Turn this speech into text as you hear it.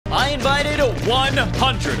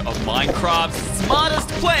100 of Minecraft's smartest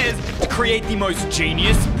players to create the most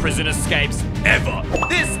genius prison escapes ever.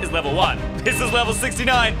 This is level 1, this is level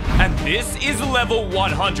 69, and this is level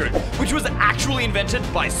 100, which was actually invented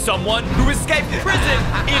by someone who escaped prison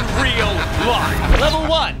in real life. Level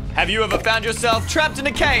 1. Have you ever found yourself trapped in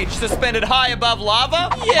a cage suspended high above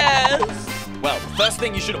lava? Yes. Well, the first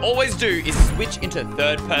thing you should always do is switch into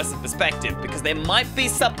third-person perspective because there might be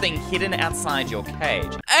something hidden outside your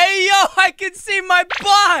cage. Hey, yo, I can see my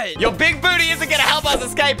butt. Your big booty isn't gonna help us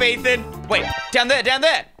escape, Ethan. Wait, down there, down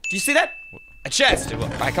there. Do you see that? A chest. All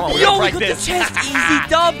right, come on, we're gonna break this. Yo, we got the chest. Easy,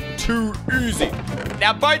 dub. Too easy.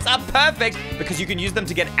 Now, boats are perfect because you can use them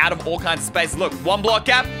to get out of all kinds of spaces. Look, one block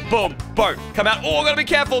gap, boom, boat. Come out. Oh, gotta be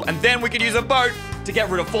careful. And then we can use a boat to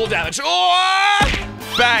get rid of fall damage. Oh,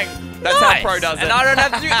 bang. That's how pro does it. And I don't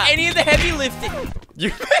have to do any of the heavy lifting. You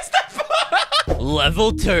missed that.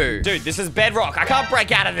 Level 2. Dude, this is Bedrock. I can't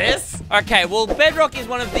break out of this. Okay, well, Bedrock is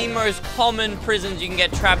one of the most common prisons you can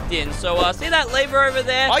get trapped in. So, see that lever over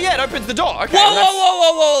there? Oh, yeah, it opens the door. Okay. Whoa, whoa, whoa,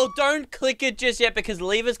 whoa, whoa. Don't click it just yet because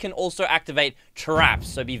levers can also activate traps.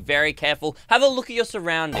 So be very careful. Have a look at your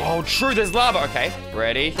surroundings. Oh, true. There's lava. Okay.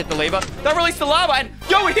 Ready. Hit the lever. Don't release the lava. And,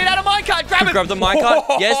 yo, we hit out a minecart. Grab it. Grab the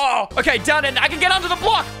minecart. Yes. Okay, down and I can get under the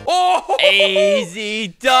block. Oh. Easy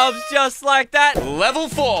dubs, just like that. Level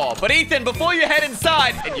 4. But Ethan, before you head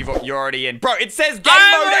inside, and you're already in. Bro, it says game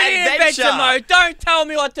mode adventure mode. Don't tell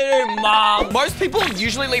me what to do, Mom. Most people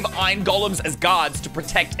usually leave iron golems as guards to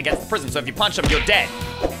protect against the prison. So if you punch them, you're dead.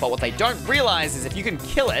 But what they don't realize is if you can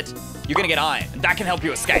kill it, you're gonna get iron. And that can help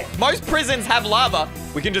you escape. Most prisons have lava.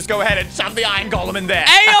 We can just go ahead and shove the iron golem in there.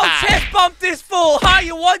 Hey, yo, chest bump this fool. Huh,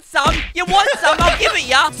 you want some? You want some? I'll give it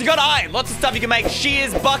ya. So you got iron. Lots of stuff you can make.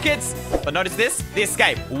 Shears, buckets. But notice this. The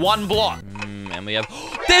escape. One block. And we have...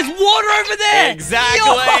 There's water over there.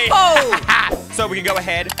 Exactly. Yo! So we can go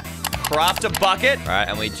ahead, craft a bucket. All right,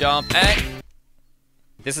 and we jump. And...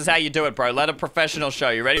 This is how you do it, bro. Let a professional show.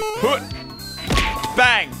 You ready?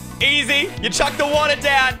 Bang. Easy. You chuck the water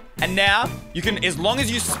down. And now, you can, as long as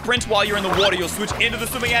you sprint while you're in the water, you'll switch into the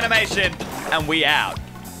swimming animation. And we out.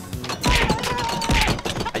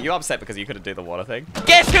 Are you upset because you couldn't do the water thing?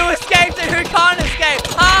 Guess who escaped and who can't escape,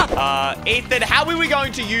 huh? Ethan, how are we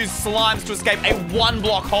going to use slimes to escape a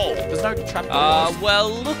one-block hole? There's no trap doors. Well,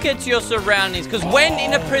 look at your surroundings, because when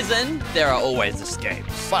in a prison, there are always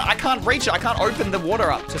escapes. But I can't reach it. I can't open the water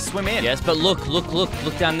up to swim in. Yes, but look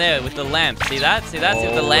down there with the lamp. See that? See that? See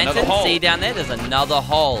with the lantern? See down there? There's another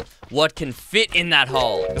hole. What can fit in that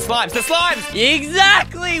hole? The slimes, the slimes!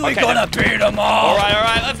 Exactly! We gotta beat them all! All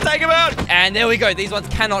right, let's take them out! And there we go. These ones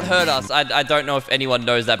cannot hurt us. I don't know if anyone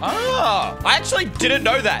knows that. Oh, I actually didn't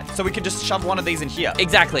know that. So we can just shove one of these in here.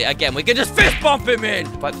 Exactly. Again, we can just fist bump him in.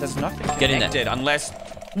 But there's nothing Get in connected unless...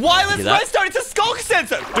 Wireless redstone, it's a skulk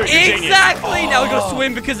sensor! Dude, exactly! Now we gotta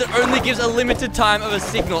swim because it only gives a limited time of a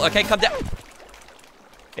signal. Okay, come down.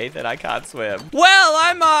 Ethan, I can't swim. Well,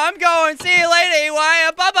 I'm going. See you later,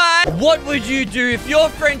 EY. Bye-bye. What would you do if your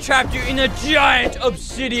friend trapped you in a giant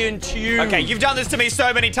obsidian tube? Okay, you've done this to me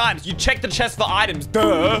so many times. You check the chest for items.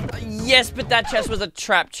 Duh. Yes, but that chest was a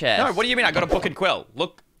trap chest. No, what do you mean? I got a book and quill.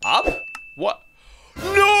 Look up? What?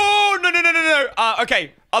 No!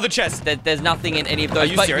 Okay, other chest. There's nothing in any of those.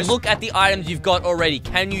 Are you serious? Look at the items you've got already.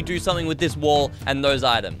 Can you do something with this wall and those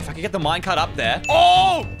items? If I could get the minecart up there.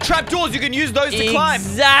 Oh! Trapdoors, you can use those to climb.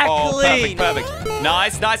 Exactly. Oh, perfect.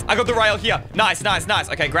 Nice. I got the rail here. Nice.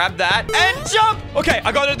 Okay, grab that and jump. Okay,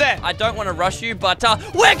 I got it there. I don't want to rush you, but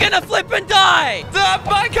we're gonna flip and die. The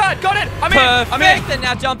minecart, got it. I'm in. And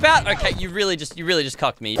now jump out. Okay, you really just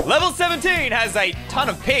cucked me. Level 17 has a ton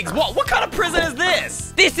of pigs. What kind of prison is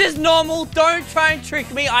this? This is normal. Don't try and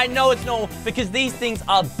trick me. I know it's normal because these things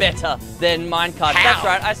are better than minecarts. That's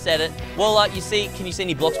right, I said it. Well, can you see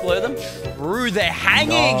any blocks below them? True, they're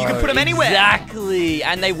hanging. You can put them anywhere. Exactly,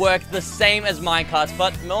 and they work the same as minecarts,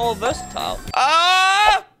 but more versatile.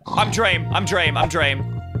 I'm Dream.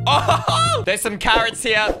 Oh, there's some carrots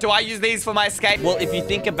here. Do I use these for my escape? Well, if you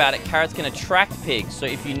think about it, carrots can attract pigs. So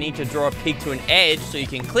if you need to draw a pig to an edge so you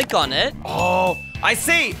can click on it. Oh, I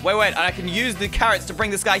see. Wait. I can use the carrots to bring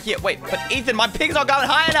this guy here. Wait, but Ethan, my pig's not going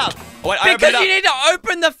high enough. Oh, wait, because you need to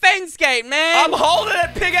open the fence gate, man. I'm holding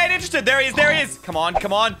it. Pig ain't interested. There he is. Come on.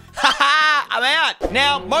 Haha, I'm out.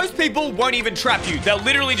 Now, most people won't even trap you. They'll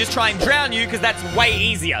literally just try and drown you because that's way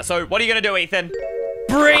easier. So what are you going to do, Ethan?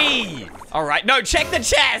 Breathe. All right. No, check the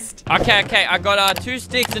chest. Okay. I got 2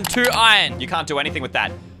 sticks and 2 iron. You can't do anything with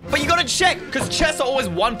that. But you gotta check, because chests are always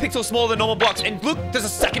 1 pixel smaller than normal blocks. And look, there's a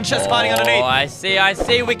second chest hiding underneath. Oh, I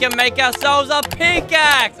see. We can make ourselves a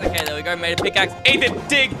pickaxe. Okay, there we go. Made a pickaxe. Ethan,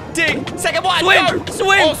 dig. Second one. Swim. Go.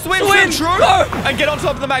 Swim. Oh, swim. True. Go. And get on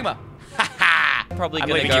top of the magma. Haha. Probably I'm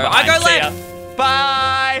gonna leaving go. you I behind. go See ya. left.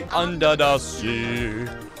 Bye. Under the sea.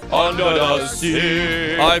 Under the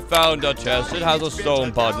sea, I found a chest. It has a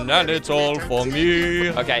stone button, and it's all for me.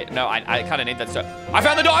 Okay, no, I kind of need that stuff. I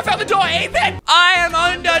found the door. I found the door, Ethan. I am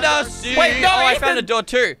under the sea. Wait, no, I Ethan. found a door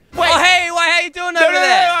too. Wait. Oh, hey, how you doing over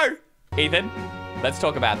there? No. Ethan, let's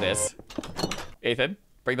talk about this. Ethan,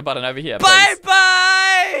 bring the button over here, Bye please.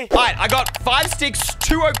 bye. All right, I got 5 sticks,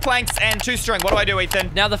 2 oak planks, and 2 string. What do I do,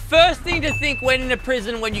 Ethan? Now, the first thing to think when in a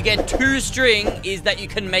prison when you get 2 string is that you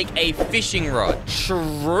can make a fishing rod.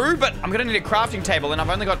 True, but I'm gonna need a crafting table, and I've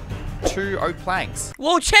only got 2 oak planks.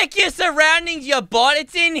 Well, check your surroundings, you bot.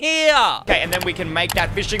 It's in here. Okay, and then we can make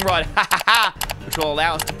that fishing rod, which will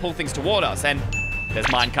allow us to pull things toward us. And there's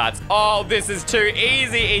minecarts. Oh, this is too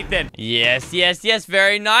easy, Ethan. Yes, yes, yes.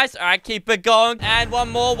 Very nice. All right, keep it going. And one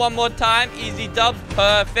more time. Easy dub.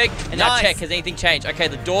 Perfect. And now Nice. check. Has anything changed? Okay,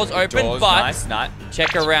 the door's open, Doors, but nice.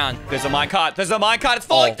 check around. There's a minecart. There's a minecart. It's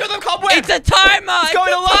falling through the cobweb. It's a timer. It's going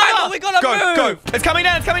a to lava. timer. We gotta move. Go. It's coming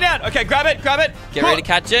down. It's coming down. Okay, grab it. Get ready to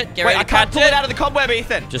catch it. Get Wait, ready I to can't catch pull it out of the cobweb,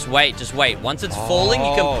 Ethan. Just wait. Once it's falling,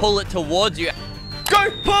 you can pull it towards you. Go,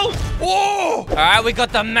 pull. Whoa. All right, we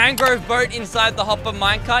got the mangrove boat inside the hopper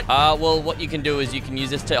minecart. Well, what you can do is you can use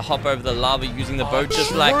this to hop over the lava using the boat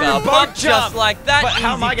just like a boat, just like that. But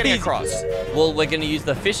how am I Easy getting peasy. across? Well, we're gonna use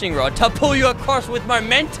the fishing rod to pull you across with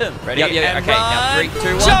momentum. Ready? Yep. And Okay, now 3, 2,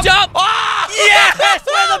 1, jump. jump! Ah! Yes,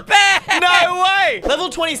 we're the best! No way! Level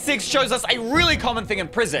 26 shows us a really common thing in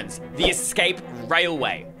prisons, the escape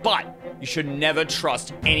railway. But you should never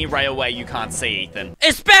trust any railway you can't see, Ethan.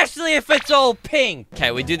 Especially if it's all pink.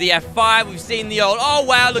 Okay, we do the F5. We've seen the old, oh,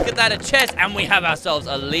 wow, look at that, a chest. And we have ourselves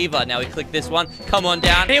a lever. Now we click this one. Come on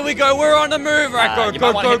down. Here we go. We're on the move. Right, You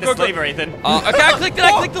might want to hit this lever, Ethan. Okay, I clicked it.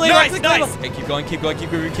 I clicked the lever. Nice, I clicked the lever. Okay, keep going. Keep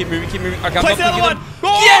moving. Okay, Place I'm another not one. clicking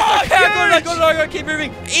them. Yes, okay, I huge. got it. Keep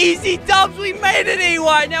moving. Easy dubs. We made it,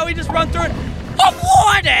 EY. Now we just run through it. A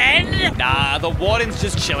warden! Nah, the warden's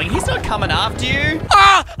just chilling. He's not coming after you. He's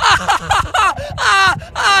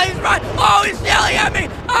right. Oh, he's yelling at me.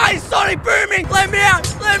 He's sonic booming. Let me out.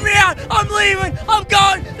 I'm leaving. I'm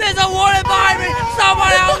going. There's a warden behind me. Someone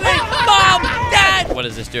help me. Mom, Dad. What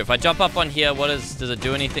does this do? If I jump up on here, does it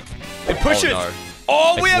do anything? It pushes. Oh, no.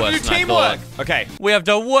 Oh, we It's have worse new than I teamwork. thought. Okay. We have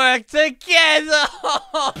to work together.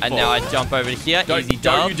 And now I jump over to here. Easy Don't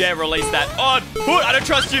dubs. you dare release that. Oh, I don't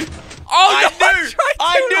trust you. Oh, no,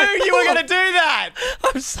 I knew you were gonna do that.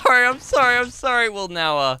 I'm sorry. Well,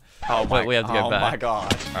 now, wait, we have to go back. Oh my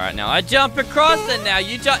god. All right, now I jump across, and now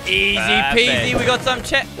you jump. Easy peasy. We got some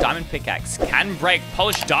check. Diamond pickaxe can break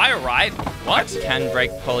polished diorite. What? Can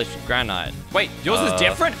break polished granite. Wait, yours is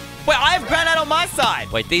different? Wait, I have granite on my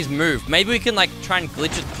side. Wait, these move. Maybe we can, like, try and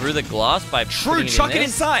glitch it through the glass by putting Chuck it it in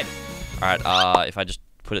inside. All right, if I just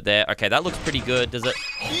put it there. Okay, that looks pretty good. Does it?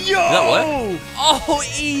 Yo! Does that work? Oh,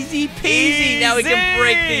 easy peasy. Now we can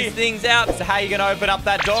break these things out. So how are you gonna open up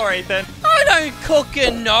that door, Ethan? I don't cook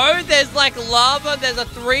and know. There's like lava. There's a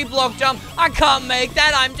 3-block jump. I can't make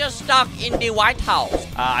that. I'm just stuck in the White House.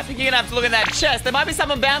 I think you're gonna have to look in that chest. There might be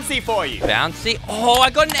something bouncy for you. Bouncy? Oh,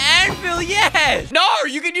 I got an anvil. Yes. No,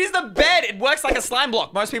 you can use the bed. It works like a slime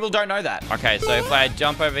block. Most people don't know that. Okay, so if I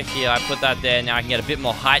jump over here, I put that there. Now I can get a bit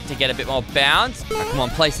more height to get a bit more bounce. Right, come on,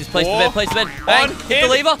 place the bed. Bang, hit the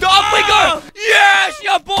lever. Up we go. Yes,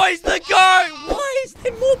 your boy's the goat. Why is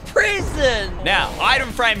there more prison? Now, item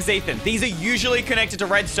frames, Ethan. These are usually connected to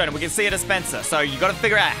redstone, and we can see a dispenser. So you got to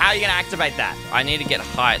figure out how you're gonna activate that. I need to get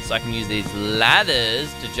height, so I can use these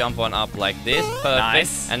ladders to jump on up like this. Perfect.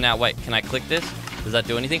 Nice. And now, wait, can I click this? Does that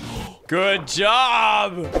do anything? Good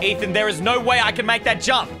job! Ethan, there is no way I can make that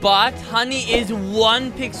jump. But honey is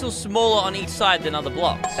 1 pixel smaller on each side than other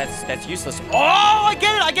blocks. That's useless. Oh, I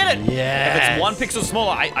get it! Yes. If it's 1 pixel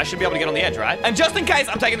smaller, I should be able to get on the edge, right? And just in case,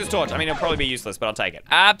 I'm taking this torch. I mean, it'll probably be useless, but I'll take it.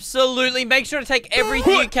 Absolutely. Make sure to take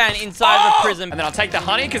everything you can inside the prison. And then I'll take the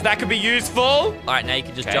honey, because that could be useful. All right, now you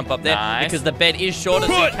can just jump up there. Nice. Because the bed is shorter,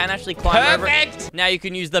 so you can actually climb over it. Perfect. Now you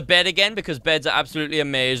can use the bed again, because beds are absolutely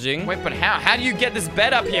amazing. Wait, but how? How do you get this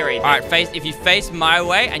bed up here, Ethan? All right, if you face my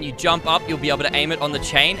way and you jump up, you'll be able to aim it on the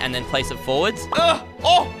chain and then place it forwards.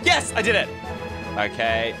 Oh, yes, I did it.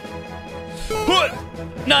 Okay.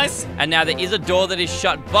 Nice. And now there is a door that is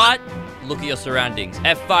shut, but look at your surroundings.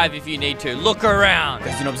 F5 if you need to. Look around.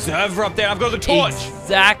 There's an observer up there. I've got the torch.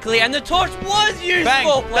 Exactly, and the torch was useful.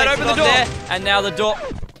 Bang, that opened the door. There, and now the door...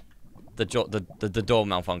 The door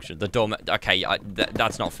malfunctioned. Okay,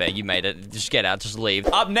 that's not fair. You made it. Just get out. Just leave.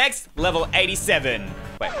 Up next, level 87.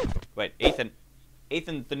 Wait, Ethan.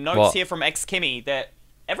 Ethan, the notes here from X Kimmy,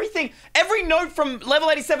 Everything, every note from level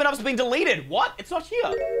 87 up has been deleted. What? It's not here.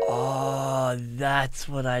 Oh, that's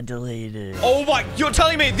what I deleted. Oh my, you're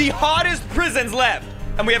telling me the hardest prison's left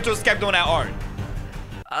and we have to escape them on our own.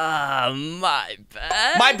 My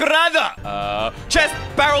bad. My brother. Chest,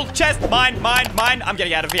 barrel, chest, mine. I'm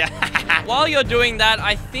getting out of here. While you're doing that,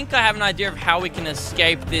 I think I have an idea of how we can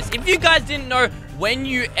escape this. If you guys didn't know, when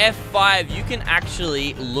you F5, you can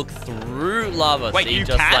actually look through lava. Wait, see, you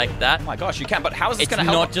just can? like that. Oh my gosh, you can, but how is this going to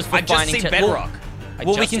It's help? not just for I just finding see bedrock.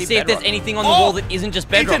 Well, we can see if there's anything on the wall that isn't just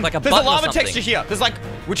bedrock, Ethan, like a there's button a lava or something. texture here. There's like,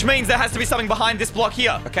 which means there has to be something behind this block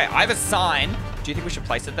here. Okay, I have a sign. Do you think we should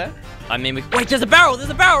place it there? I mean, wait, there's a barrel. There's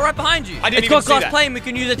a barrel right behind you. I didn't It's even got see glass that. plane. We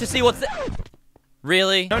can use it to see what's there.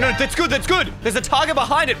 Really? No, that's good, that's good. There's a target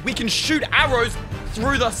behind it. We can shoot arrows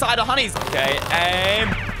through the side of honeys. Okay, aim.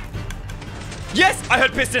 Yes, I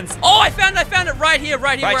heard pistons. Oh, I found it right here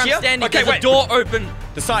where I'm standing. Okay, There's a wait. door open.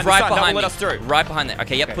 The sign, right that will behind let me. us through. Right behind there.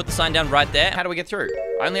 Okay, yep, Okay. put the sign down right there. How do we get through?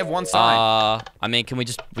 I only have one sign. I mean,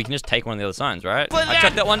 we can just take one of the other signs, right? Well, I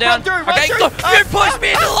checked that one down. run Okay, through. go. You pushed me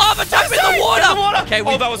into the lava, jump in the water. Okay,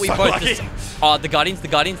 Oh, that was so lucky.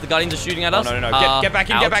 The guardians are shooting at us. Oh, no. Get back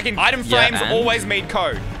in, ouch. get back in. Item Yeah, frames and? always need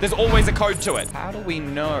code. There's always a code to it. How do we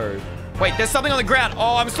know? Wait, there's something on the ground.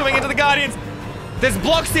 Oh, I'm swimming into the guardians. There's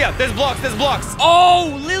blocks here. There's blocks.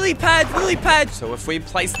 Oh, lily pads. So if we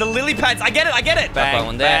place the lily pads, I get it. Bang,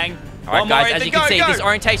 one there. Bang. All right, One more, guys, as Ethan, you can go, see, go. this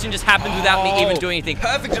orientation just happens without me even doing anything.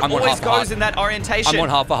 Perfect. It I'm on always half a heart. goes in that orientation. I'm on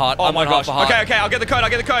half a heart. Oh I'm my on gosh. half a heart. Okay, I'll get the code.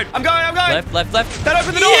 I'm going. Left. That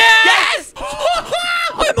opened the door. Yes!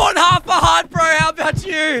 I'm on half a heart, bro. How about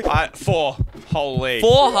you? 4. Holy.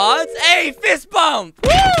 4 hearts? Hey, fist bump.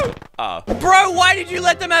 Woo! Bro, why did you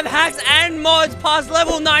let them have hacks and mods past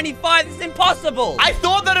level 95? It's impossible. I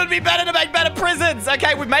thought that it would be better to make better prisons.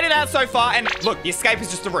 Okay, we've made it out so far, and look, the escape is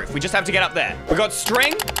just the roof. We just have to get up there. We got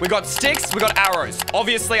string, we got sticks, we got arrows.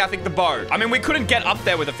 Obviously, I think the bow. I mean, we couldn't get up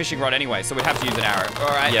there with a fishing rod anyway, so we'd have to use an arrow. All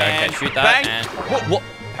right, Yeah, and okay, shoot that. Bang.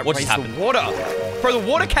 And What just raised happened? the water? Bro, the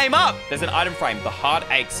water came up. There's an item frame. The heart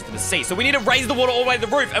aches for the sea. So we need to raise the water all the way to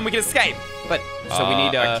the roof, and we can escape. But, so we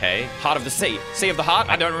need Heart of the Sea. Sea of the Heart?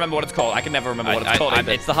 I don't remember what it's called. I can never remember what it's called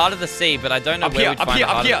either. It's the heart of the sea, but I don't know where we'd find the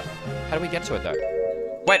heart. Up here. How do we get to it, though?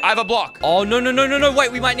 Wait, I have a block. Oh, no.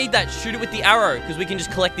 Wait, we might need that. Shoot it with the arrow, because we can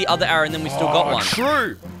just collect the other arrow, and then we still got one.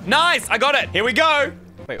 True. Nice, I got it. Here we go.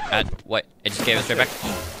 Wait, it just gave it straight back.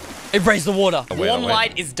 It raised the water. Warm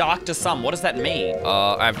light is dark to some. What does that mean?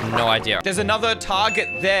 I have no idea. There's another target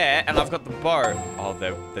there, and I've got the bow. Oh,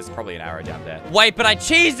 there's probably an arrow down there. Wait, but I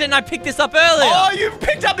cheesed it and I picked this up earlier. Oh, you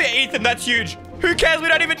picked up it, Ethan. That's huge. Who cares? We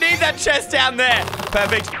don't even need that chest down there.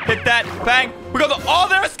 Perfect. Hit that. Bang. We got the... Oh,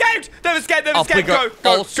 they're escaped. They've escaped.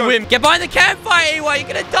 Go. Swim. Get behind the campfire, Ewa. You're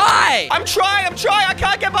going to die. I'm trying. I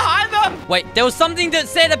can't get behind them. Wait, there was something that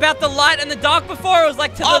said about the light and the dark before. It was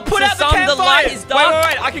like Put out the campfires. the light is dark.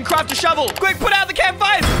 Wait. I can craft a shovel. Quick, put out the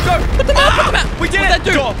campfires. Go. Put them out. We did What's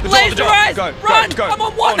it. that do? Laser eyes. Run. I'm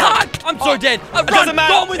on one heart. I'm so dead. Run. Doesn't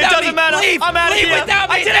matter. Go on without It doesn't me. matter. Leave. I'm out of Leave here. without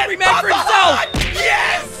me. I did Every it. man for himself.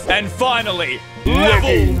 Yes. And finally,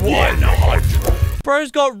 level 100.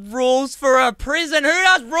 Bro's got rules for a prison. Who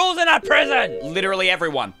does rules in a prison? Literally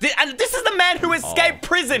everyone. And this is the man who escaped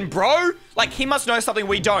prison, bro. Like, he must know something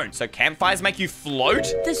we don't. So campfires make you float?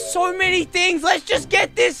 There's so many things. Let's just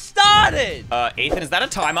get this started. Ethan, is that a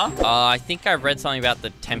timer? I think I read something about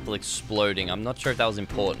the temple exploding. I'm not sure if that was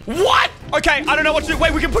important. What? Okay, I don't know what to do.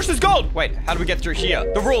 Wait, we can push this gold. Wait, how do we get through here?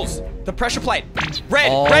 The rules. The pressure plate.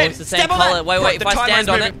 Red. It's the same Step on color. that. Wait, The if I timer stand is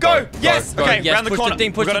on moving. it. Go. Yes. Go. Okay, Yes, round the push corner. the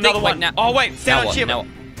thing, push We've got the another thing. one. Wait, now. Oh, wait. Stand on here. Now.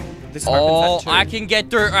 This opens that too. I can get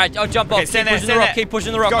through. All right, I'll jump off. Okay, stand there, Keep pushing the rock. Keep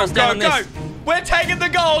pushing the rock. I'll stand on this. We're taking the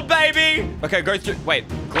gold, baby. Okay, go through. Wait,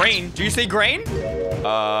 green. Do you see green?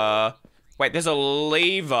 Wait, there's a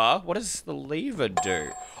lever. What does the lever do?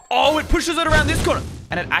 Oh, it pushes it around this corner.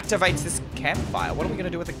 And it activates this campfire. What are we going to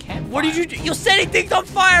do with the campfire? What did you do? You're setting things on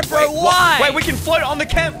fire, bro. Wait, why? Wait, we can float on the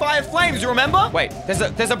campfire flames, you remember? Wait, there's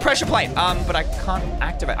a pressure plate. But I can't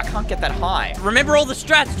activate. I can't get that high. Remember all the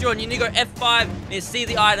strats, John. You need to go F5 and you see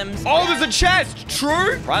the items. Oh, there's a chest.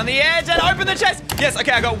 True. Right on the edge and open the chest. Yes,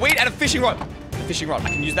 okay, I got wheat and a fishing rod. Fishing rod. I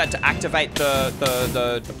can use that to activate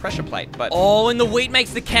the pressure plate, but... Oh, and the wheat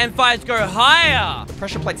makes the campfires go higher. The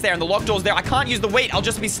pressure plate's there and the lock door's there. I can't use the wheat. I'll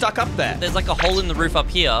just be stuck up there. There's like a hole in the roof up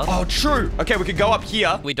here. Oh, true. Okay, we could go up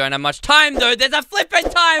here. We don't have much time, though. There's a flipping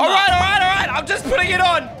timer. All right. I'm just putting it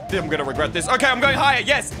on. I'm gonna regret this. Okay, I'm going higher.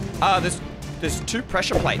 Yes. there's 2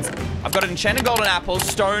 pressure plates. I've got an enchanted golden apple,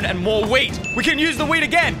 stone, and more wheat. We can use the wheat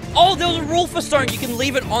again. Oh, there was a rule for stone. You can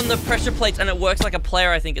leave it on the pressure plates, and it works like a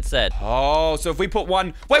player, I think it said. Oh, so if we put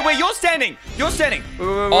one... Wait, you're standing. You're standing. Wait.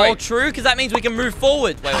 Oh, true, because that means we can move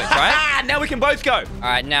forward. Wait, right? Now we can both go. All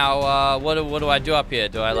right, now, what do I do up here?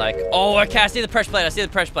 Do I, like... Oh, okay, I see the pressure plate.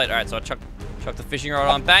 All right, so I chuck the fishing rod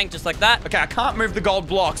on. Bang, just like that. Okay, I can't move the gold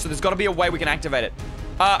block, so there's got to be a way we can activate it.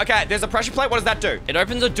 Okay, there's a pressure plate. What does that do? It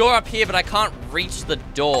opens a door up here, but I can't reach the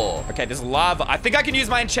door. Okay, there's lava. I think I can use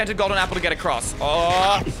my enchanted golden apple to get across.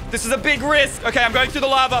 Oh, this is a big risk. Okay, I'm going through the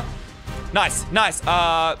lava. Nice.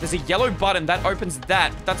 There's a yellow button. That opens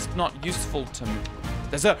that. That's not useful to me.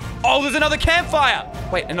 There's another campfire.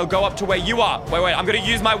 Wait, and it'll go up to where you are. Wait, I'm going to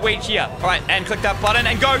use my wheat here. All right, and click that button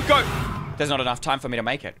and go. There's not enough time for me to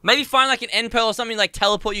make it. Maybe find like an end pearl or something like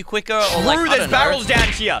teleport you quicker or like, there's barrels down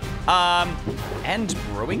here. And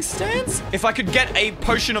brewing stands? If I could get a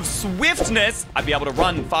potion of swiftness, I'd be able to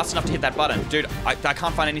run fast enough to hit that button. Dude, I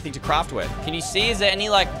can't find anything to craft with. Can you see, is there any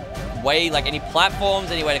like way, like any platforms,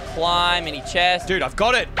 any way to climb, any chests? Dude, I've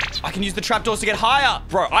got it. I can use the trapdoors to get higher.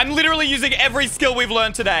 Bro, I'm literally using every skill we've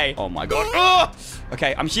learned today. Oh my god. Ugh.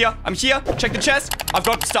 Okay, I'm here. Check the chest. I've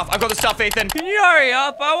got the stuff, Ethan. Can you hurry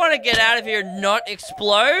up? I want to get out of here and not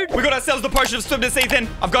explode. We got ourselves the potion of swiftness, Ethan.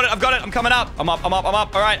 I've got it. I'm coming up. I'm up.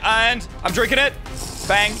 All right, and I'm drinking it.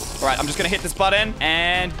 Bang. All right, I'm just going to hit this button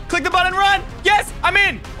and click the button, run. Yes, I'm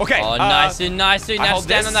in. Okay. Oh, nice. Now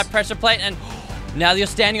stand on that pressure plate and... Now that you're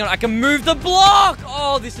standing on it, I can move the block!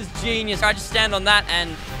 Oh, this is genius. I just stand on that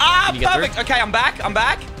and... perfect. Okay, I'm back.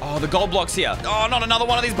 Oh, the gold block's here. Oh, not another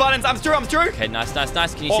one of these buttons. I'm through. Okay, nice.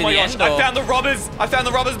 Can you see the end? I found the robbers. I found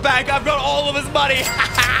the robbers' bank. I've got all of his money.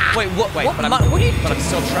 Wait, what? But I'm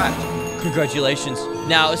still trapped. Congratulations.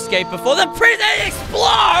 Now escape before the prison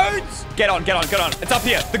explodes! Get on. It's up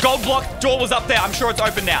here. The gold block door was up there. I'm sure it's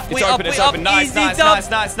open now. It's open.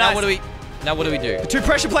 Nice. Now what do we do? The 2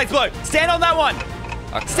 pressure plates below. Stand on that one.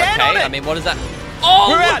 Stand on it. I mean, what is that? Oh,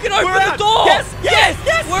 we can open the door. Yes.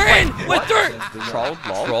 We're in. We're through. Trolled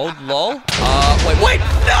lol. Wait.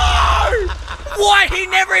 No! What? He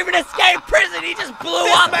never even escaped prison. He just blew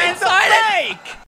up inside it.